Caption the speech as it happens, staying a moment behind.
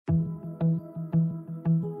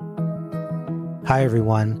Hi,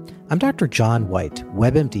 everyone. I'm Dr. John White,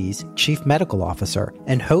 WebMD's Chief Medical Officer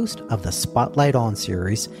and host of the Spotlight On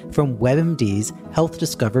series from WebMD's Health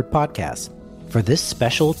Discovered podcast. For this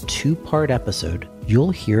special two-part episode,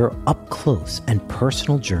 you'll hear up close and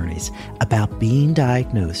personal journeys about being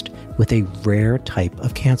diagnosed with a rare type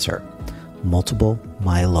of cancer, multiple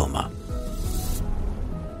myeloma.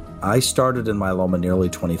 I started in myeloma nearly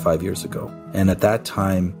 25 years ago. And at that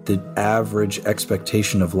time, the average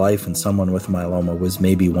expectation of life in someone with myeloma was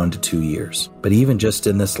maybe 1 to 2 years. But even just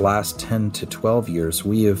in this last 10 to 12 years,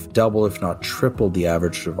 we have doubled, if not tripled, the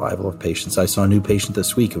average survival of patients. I saw a new patient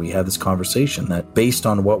this week, and we had this conversation that based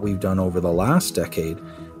on what we've done over the last decade,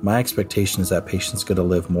 my expectation is that patient's going to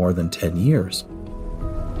live more than 10 years.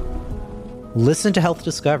 Listen to Health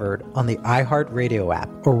Discovered on the iHeartRadio app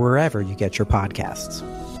or wherever you get your podcasts.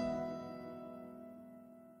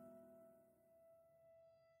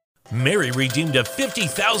 Mary redeemed a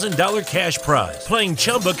 $50,000 cash prize playing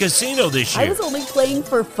Chumba Casino this year. I was only playing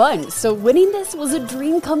for fun, so winning this was a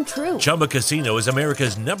dream come true. Chumba Casino is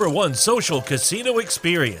America's #1 social casino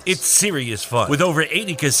experience. It's serious fun. With over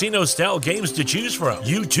 80 casino-style games to choose from,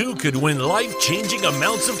 you too could win life-changing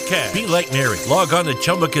amounts of cash. Be like Mary. Log on to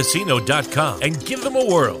ChumbaCasino.com and give them a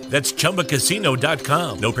whirl. That's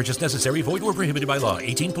ChumbaCasino.com. No purchase necessary. Void or prohibited by law.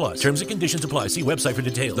 18 plus. Terms and conditions apply. See website for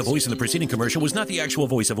details. The voice in the preceding commercial was not the actual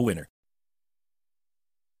voice of a winner.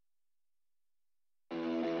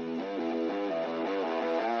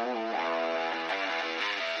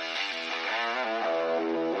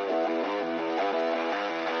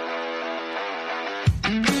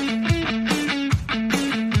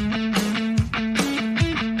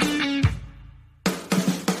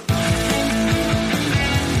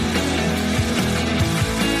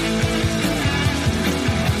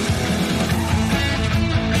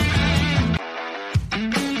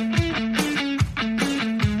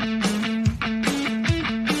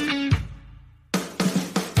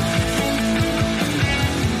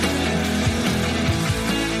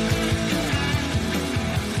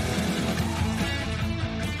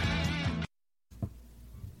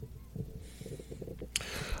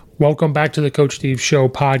 Welcome back to the Coach Steve Show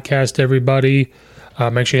podcast, everybody.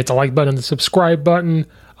 Make sure you hit the like button and the subscribe button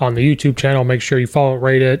on the YouTube channel. Make sure you follow it,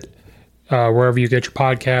 rate it wherever you get your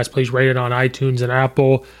podcast. Please rate it on iTunes and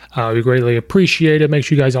Apple. We greatly appreciate it. Make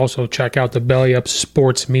sure you guys also check out the Belly Up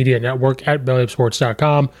Sports Media Network at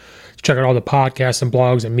bellyupsports.com. Check out all the podcasts and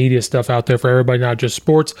blogs and media stuff out there for everybody, not just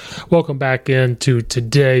sports. Welcome back into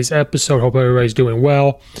today's episode. Hope everybody's doing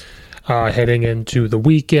well. Heading into the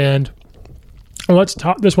weekend. Let's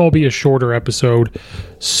talk. This will be a shorter episode.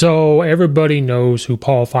 So everybody knows who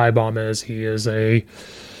Paul Finebaum is. He is a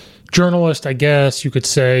journalist, I guess you could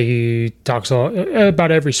say. He talks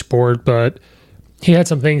about every sport, but he had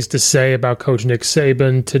some things to say about Coach Nick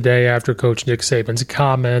Saban today after Coach Nick Saban's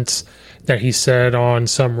comments that he said on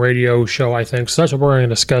some radio show, I think. So that's what we're going to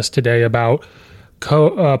discuss today about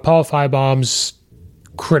Paul Finebaum's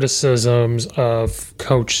criticisms of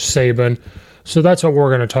Coach Saban. So that's what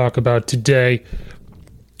we're going to talk about today.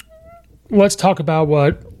 Let's talk about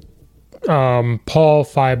what Paul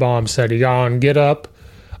Finebaum said. He got on Get Up,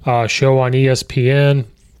 show on ESPN,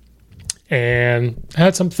 and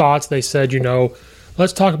had some thoughts. They said,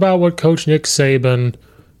 let's talk about what Coach Nick Saban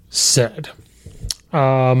said.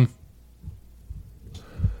 Nick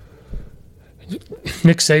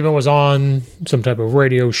Saban was on some type of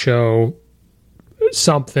radio show,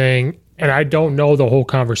 something, and I don't know the whole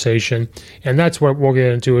conversation. And that's what we'll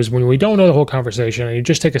get into is when we don't know the whole conversation and you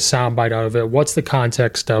just take a soundbite out of it, what's the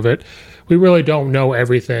context of it? We really don't know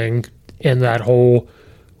everything in that whole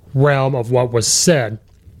realm of what was said.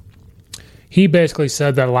 He basically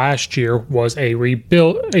said that last year was kind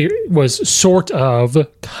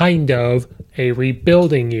of a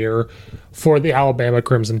rebuilding year for the Alabama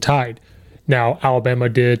Crimson Tide. Now, Alabama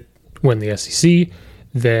did win the SEC.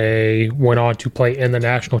 They went on to play in the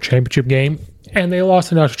national championship game, and they lost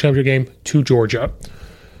the national championship game to Georgia.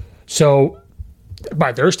 So,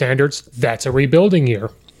 by their standards, that's a rebuilding year.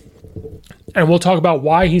 And we'll talk about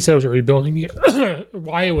why he said it was a rebuilding year.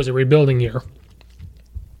 Why it was a rebuilding year.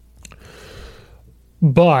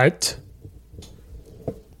 But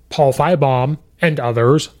Paul Finebaum and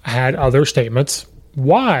others had other statements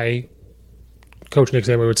why Coach Nick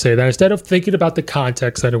Saban would say that. Instead of thinking about the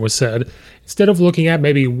context that it was said, instead of looking at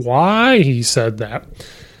maybe why he said that.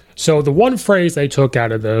 So the one phrase they took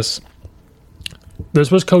out of this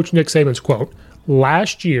was Coach Nick Saban's quote.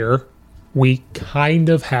 Last year, we kind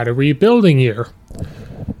of had a rebuilding year.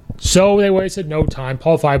 So they wasted no time.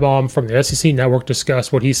 Paul Finebaum from the SEC Network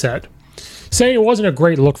discussed what he said, saying it wasn't a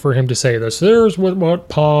great look for him to say this. There's what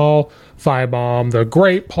Paul Finebaum, the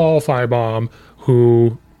great Paul Finebaum,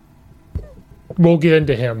 who, we'll get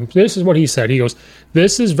into him. This is what he said. He goes,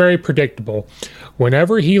 "This is very predictable.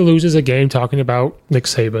 Whenever he loses a game," talking about Nick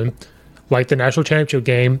Saban, "like the national championship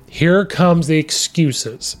game, here comes the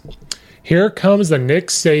excuses. Here comes the Nick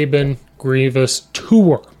Saban Grievous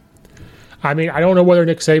tour." I mean, I don't know whether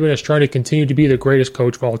Nick Saban is trying to continue to be the greatest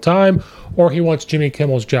coach of all time or he wants Jimmy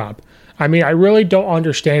Kimmel's job. I mean, I really don't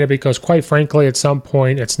understand it because, quite frankly, at some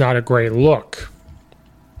point, it's not a great look.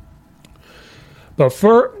 But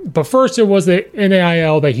first, it was the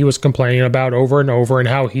NIL that he was complaining about over and over and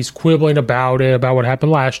how he's quibbling about it, about what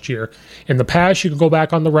happened last year. In the past, you can go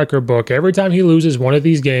back on the record book. Every time he loses one of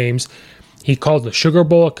these games, he called the Sugar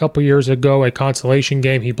Bowl a couple years ago a consolation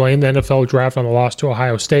game. He blamed the NFL draft on the loss to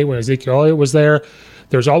Ohio State when Ezekiel Elliott was there.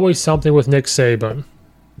 There's always something with Nick Saban.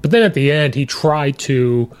 But then at the end, he tried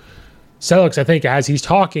to sell it, 'cause I think as he's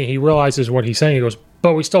talking, he realizes what he's saying. He goes,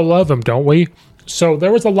 "But we still love him, don't we?" So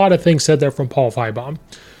there was a lot of things said there from Paul Finebaum.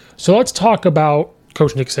 So let's talk about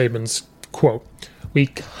Coach Nick Saban's quote. "We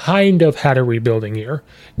kind of had a rebuilding year."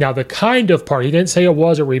 Now, the kind of part, he didn't say it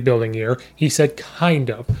was a rebuilding year. He said kind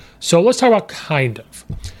of. So let's talk about kind of.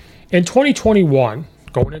 In 2021,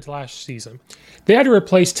 going into last season, they had to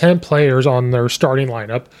replace 10 players on their starting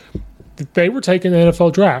lineup. They were taking the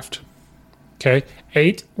NFL draft. Okay,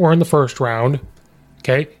 8 were in the first round.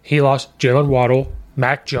 Okay, he lost Jalen Waddle,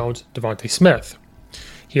 Mac Jones, Devontae Smith.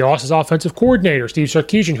 He lost his offensive coordinator, Steve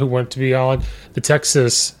Sarkisian, who went to be on the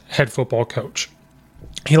Texas head football coach.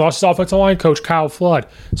 He lost his offensive line coach, Kyle Flood,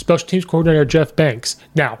 special teams coordinator, Jeff Banks.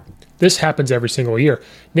 Now, this happens every single year.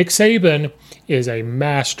 Nick Saban is a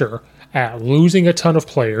master at losing a ton of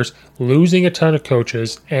players, losing a ton of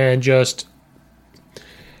coaches, and just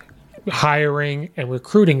hiring and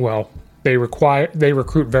recruiting well. They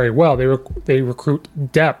recruit very well. They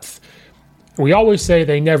recruit depth. We always say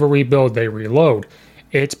they never rebuild, they reload.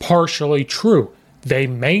 It's partially true. They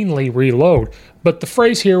mainly reload. But the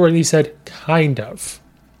phrase here when he said kind of,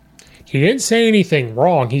 he didn't say anything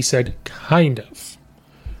wrong. He said kind of.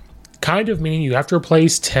 Kind of meaning you have to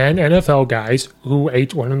replace 10 NFL guys who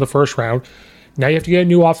 8 went in the first round. Now you have to get a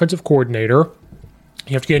new offensive coordinator.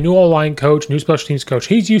 You have to get a new O-line coach, new special teams coach.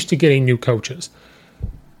 He's used to getting new coaches.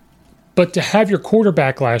 But to have your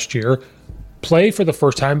quarterback last year play for the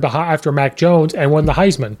first time after Mac Jones and won the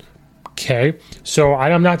Heisman. Okay, so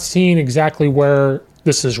I'm not seeing exactly where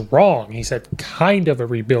this is wrong. He said kind of a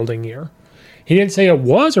rebuilding year. He didn't say it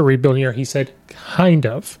was a rebuilding year. He said kind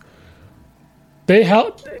of.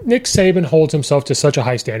 Nick Saban holds himself to such a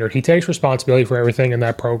high standard. He takes responsibility for everything in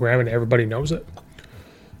that program, and everybody knows it.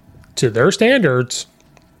 To their standards,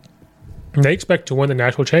 they expect to win the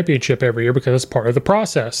national championship every year because it's part of the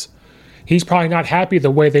process. He's probably not happy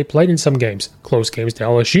the way they played in some games. Close games to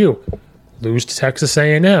LSU. Lose to Texas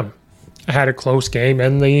A&M. Had a close game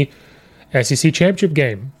in the SEC championship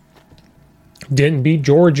game. Didn't beat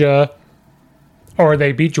Georgia, or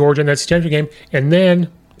they beat Georgia in that championship game, and then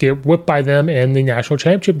get whipped by them in the national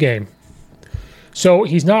championship game. So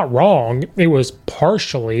he's not wrong. It was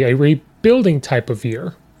partially a rebuilding type of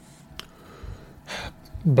year.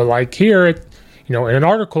 But like here, in an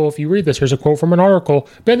article, if you read this, here's a quote from an article.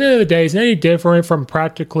 But at the end of the day, it's not any different from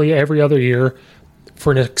practically every other year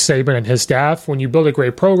for Nick Saban and his staff. When you build a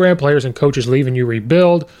great program, players and coaches leave and you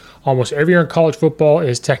rebuild. Almost every year in college football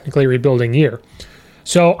is technically a rebuilding year.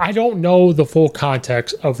 So I don't know the full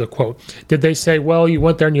context of the quote. Did they say, well, you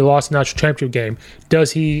went there and you lost the national championship game?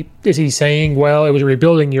 Is he saying, well, it was a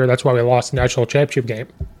rebuilding year, that's why we lost the national championship game?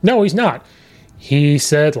 No, he's not. He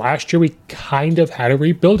said last year we kind of had a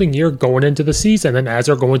rebuilding year going into the season, and as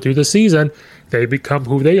they're going through the season, they become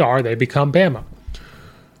who they are. They become Bama.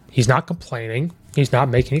 He's not complaining. He's not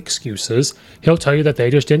making excuses. He'll tell you that they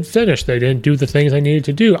just didn't finish. They didn't do the things they needed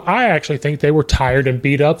to do. I actually think they were tired and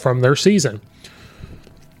beat up from their season.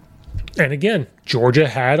 And again, Georgia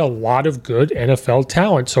had a lot of good NFL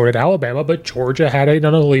talent. So did Alabama, but Georgia had an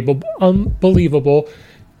unbelievable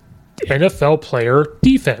NFL player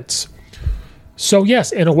defense. So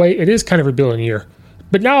yes, in a way, it is kind of a rebuilding year.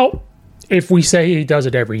 But now, if we say he does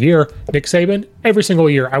it every year, Nick Saban, every single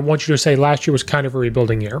year, I want you to say last year was kind of a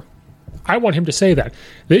rebuilding year. I want him to say that.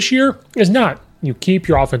 This year is not. You keep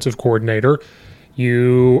your offensive coordinator.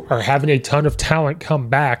 You are having a ton of talent come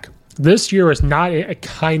back. This year is not a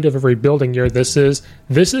kind of a rebuilding year. This is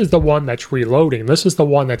the one that's reloading. This is the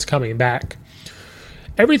one that's coming back.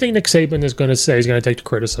 Everything Nick Saban is going to say is going to take to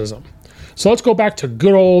criticism. So let's go back to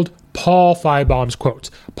good old Paul Finebaum's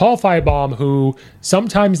quotes. Paul Finebaum, who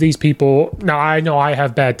sometimes these people, now I know I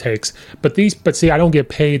have bad takes, but see, I don't get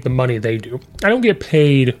paid the money they do. I don't get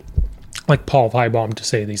paid like Paul Finebaum to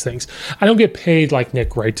say these things. I don't get paid like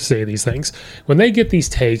Nick Wright to say these things. When they get these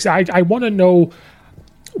takes, I want to know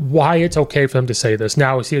why it's okay for him to say this.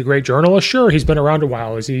 Now, is he a great journalist? Sure. He's been around a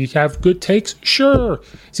while. Does he have good takes? Sure.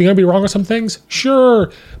 Is he going to be wrong on some things? Sure.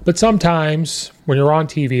 But sometimes when you're on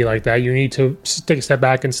TV like that, you need to take a step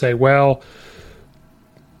back and say, well,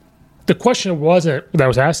 the question that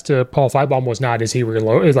was asked to Paul Finebaum was not, is he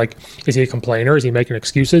a complainer? Is he making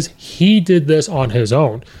excuses? He did this on his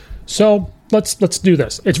own. So let's do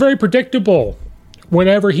this. It's very predictable.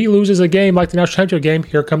 Whenever he loses a game like the national championship game,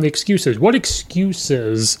 here come the excuses. What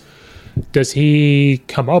excuses does he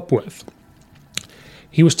come up with?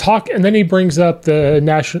 He was talking, and then he brings up the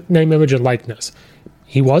national name, image, and likeness.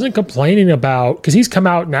 He wasn't complaining about, because he's come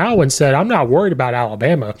out now and said, I'm not worried about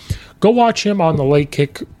Alabama. Go watch him on the Late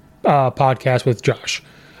Kick podcast with Josh.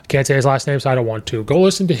 I can't say his last name, so I don't want to. Go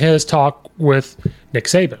listen to his talk with Nick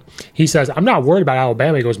Saban. He says, I'm not worried about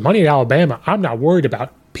Alabama. He goes, money at Alabama, I'm not worried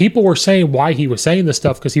about. People were saying why he was saying this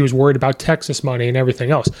stuff because he was worried about Texas money and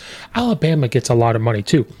everything else. Alabama gets a lot of money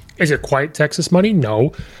too. Is it quite Texas money?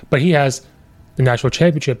 No. But he has the national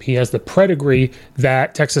championship. He has the pedigree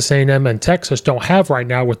that Texas A&M and Texas don't have right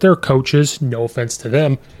now with their coaches. No offense to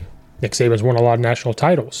them. Nick Saban's won a lot of national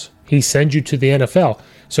titles. He sends you to the NFL.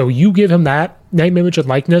 So you give him that name, image, and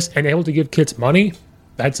likeness and able to give kids money,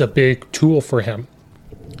 that's a big tool for him.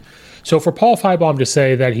 So for Paul Finebaum to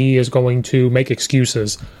say that he is going to make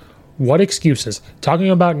excuses, what excuses? Talking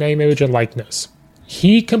about name, image, and likeness.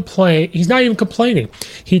 He's not even complaining.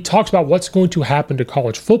 He talks about what's going to happen to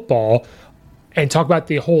college football and talk about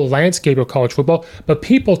the whole landscape of college football, but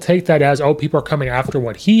people take that as, people are coming after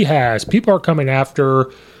what he has. People are coming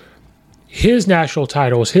after his national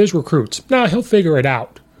titles, his recruits. No, he'll figure it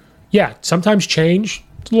out. Yeah, sometimes change,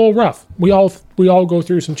 it's a little rough. We all go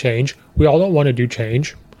through some change. We all don't want to do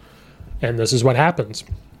change. And this is what happens.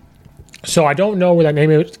 So I don't know where that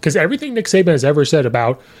name is, because everything Nick Saban has ever said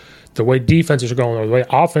about the way defenses are going, or the way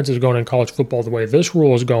offenses are going in college football, the way this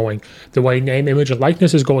rule is going, the way name, image, and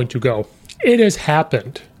likeness is going to go, it has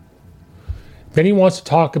happened. Then he wants to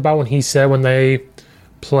talk about when they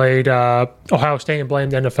played Ohio State and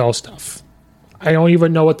blamed NFL stuff. I don't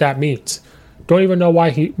even know what that means. Don't even know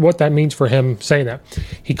what that means for him saying that.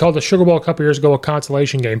 He called the Sugar Bowl a couple years ago a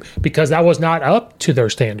consolation game because that was not up to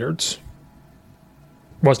their standards.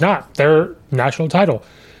 Was not their national title.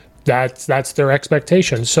 That's their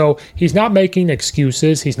expectation. So he's not making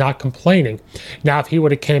excuses. He's not complaining. Now, if he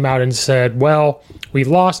would have came out and said, well, we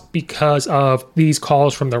lost because of these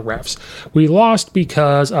calls from the refs. We lost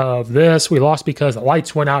because of this. We lost because the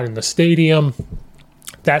lights went out in the stadium.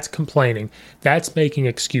 That's complaining. That's making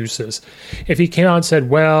excuses. If he came out and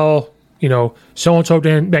said, well, so-and-so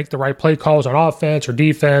didn't make the right play calls on offense or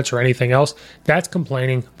defense or anything else, that's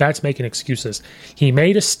complaining. That's making excuses. He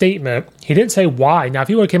made a statement. He didn't say why. Now, if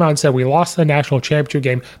he would have come out and said, we lost the national championship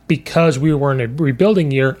game because we were in a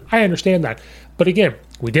rebuilding year, I understand that. But again,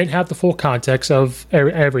 we didn't have the full context of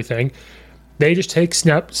everything. They just take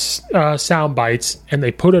sound bites and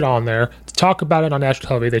they put it on there to talk about it on national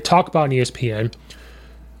television. They talk about it on ESPN.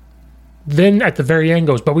 Then at the very end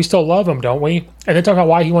goes, but we still love him, don't we? And then talk about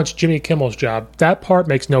why he wants Jimmy Kimmel's job. That part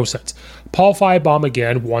makes no sense. Paul Finebaum,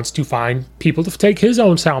 again, wants to find people to take his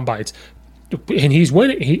own sound bites. And he's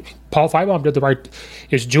winning. Paul Finebaum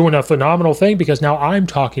is doing a phenomenal thing because now I'm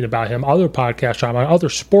talking about him. Other podcasts, other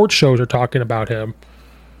sports shows are talking about him.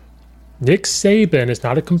 Nick Saban is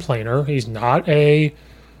not a complainer. He's not a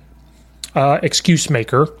excuse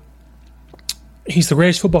maker. He's the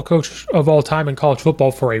greatest football coach of all time in college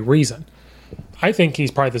football for a reason. I think he's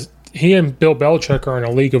probably he and Bill Belichick are in a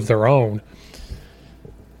league of their own.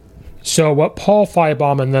 So what Paul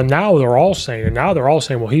Finebaum and then now they're all saying,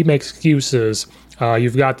 well, he makes excuses.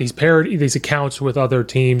 You've got these accounts with other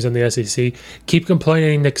teams in the SEC. Keep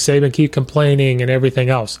complaining, Nick Saban, keep complaining, and everything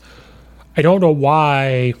else. I don't know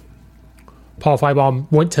why Paul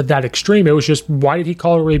Finebaum went to that extreme. It was just, why did he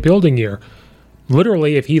call it a rebuilding year?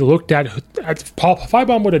 Literally, if he looked at Paul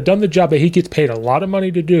Finebaum would have done the job that he gets paid a lot of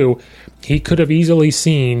money to do, he could have easily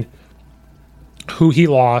seen who he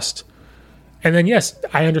lost. And then, yes,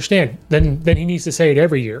 I understand. Then he needs to say it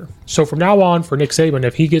every year. So from now on, for Nick Saban,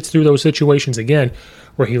 if he gets through those situations again,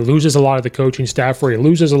 where he loses a lot of the coaching staff, where he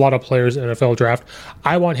loses a lot of players in the NFL draft,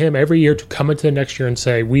 I want him every year to come into the next year and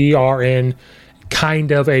say, we are in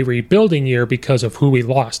kind of a rebuilding year because of who we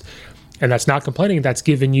lost. And that's not complaining. That's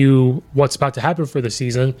giving you what's about to happen for the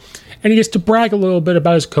season. And he gets to brag a little bit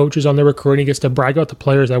about his coaches on the recruiting. He gets to brag about the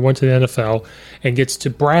players that went to the NFL and gets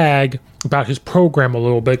to brag about his program a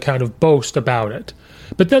little bit, kind of boast about it.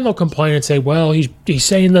 But then they'll complain and say, well, he's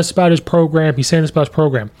saying this about his program. He's saying this about his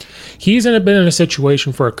program. He's been in a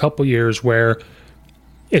situation for a couple years where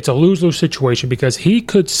it's a lose-lose situation because he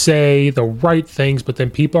could say the right things, but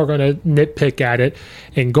then people are going to nitpick at it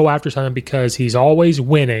and go after something because he's always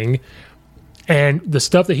winning. And the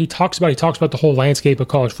stuff that he talks about the whole landscape of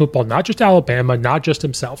college football, not just Alabama, not just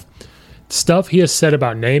himself. Stuff he has said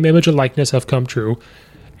about name, image, and likeness have come true.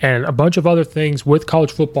 And a bunch of other things with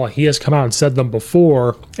college football, he has come out and said them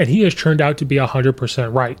before, and he has turned out to be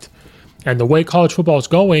 100% right. And the way college football is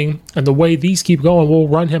going, and the way these keep going, will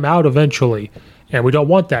run him out eventually. And we don't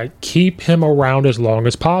want that. Keep him around as long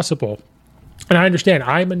as possible. And I understand,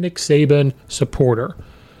 I'm a Nick Saban supporter.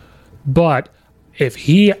 But if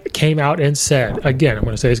he came out and said, again, I'm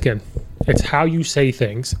going to say this again, it's how you say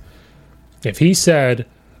things. If he said,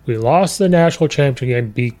 we lost the national championship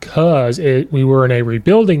game because we were in a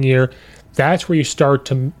rebuilding year, that's where you start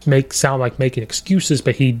to sound like making excuses,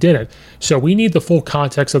 but he didn't. So we need the full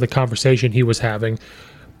context of the conversation he was having.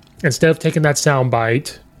 Instead of taking that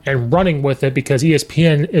soundbite and running with it, because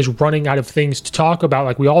ESPN is running out of things to talk about,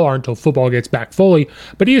 like we all are until football gets back fully,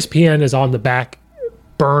 but ESPN is on the back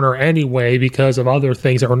burner anyway because of other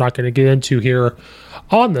things that we're not going to get into here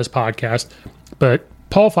on this podcast. But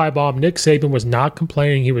Paul Finebaum, Nick Saban was not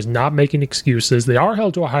complaining. He was not making excuses. They are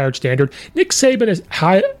held to a higher standard. Nick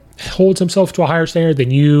Saban holds himself to a higher standard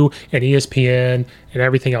than you and ESPN and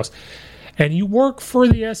everything else. And you work for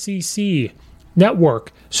the SEC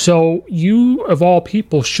network. So you, of all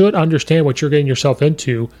people, should understand what you're getting yourself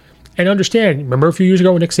into and understand. Remember a few years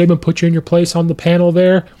ago when Nick Saban put you in your place on the panel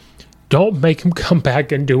there? Don't make him come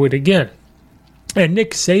back and do it again. And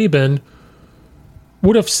Nick Saban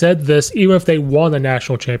would have said this even if they won the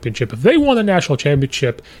national championship. If they won the national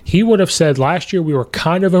championship, he would have said, last year we were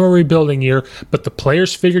kind of in a rebuilding year, but the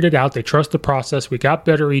players figured it out. They trust the process. We got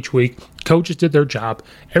better each week. Coaches did their job.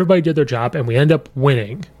 Everybody did their job, and we end up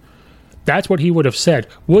winning. That's what he would have said.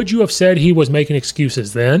 Would you have said he was making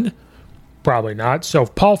excuses then? Probably not. So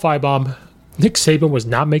Paul Finebaum, Nick Saban was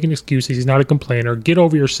not making excuses. He's not a complainer. Get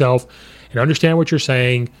over yourself and understand what you're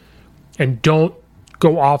saying, and don't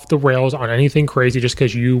go off the rails on anything crazy just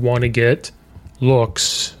because you want to get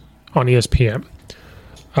looks on ESPN.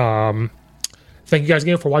 Thank you guys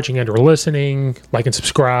again for watching and or listening. Like and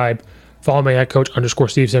subscribe. Follow me at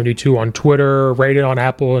Coach_Steve72 on Twitter. Rate it on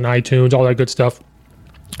Apple and iTunes, all that good stuff.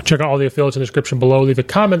 Check out all the affiliates in the description below. Leave a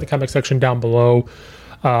comment in the comment section down below.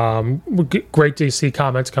 Great to see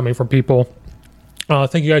comments coming from people.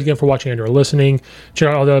 Thank you guys again for watching and or listening. Check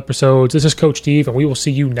out all the episodes. This is Coach Steve, and we will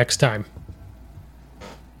see you next time.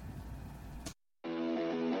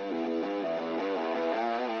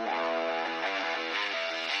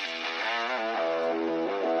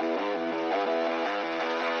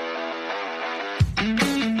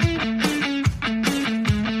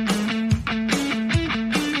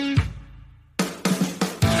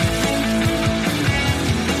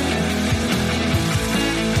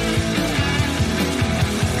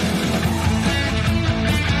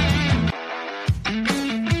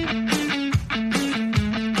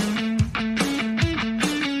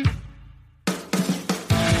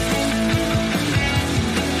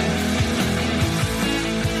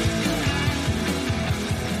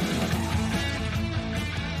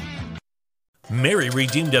 Mary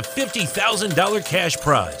redeemed a $50,000 cash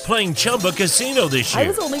prize playing Chumba Casino this year. I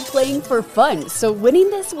was only playing for fun, so winning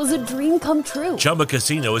this was a dream come true. Chumba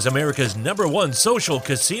Casino is America's #1 social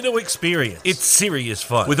casino experience. It's serious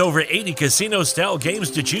fun. With over 80 casino-style games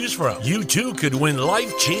to choose from, you too could win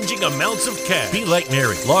life-changing amounts of cash. Be like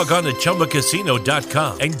Mary. Log on to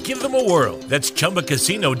ChumbaCasino.com and give them a whirl. That's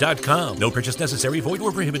ChumbaCasino.com. No purchase necessary. Void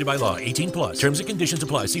or prohibited by law. 18+. Terms and conditions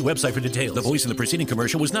apply. See website for details. The voice in the preceding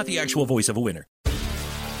commercial was not the actual voice of a winner.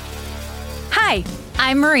 Hi,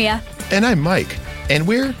 I'm Maria. And I'm Mike. And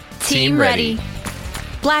we're Team Ready.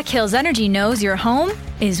 Black Hills Energy knows your home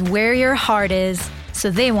is where your heart is,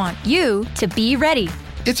 so they want you to be ready.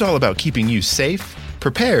 It's all about keeping you safe,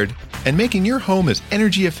 prepared, and making your home as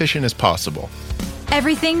energy efficient as possible.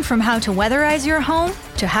 Everything from how to weatherize your home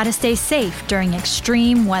to how to stay safe during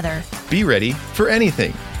extreme weather. Be ready for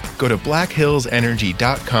anything. Go to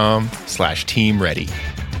blackhillsenergy.com/teamready.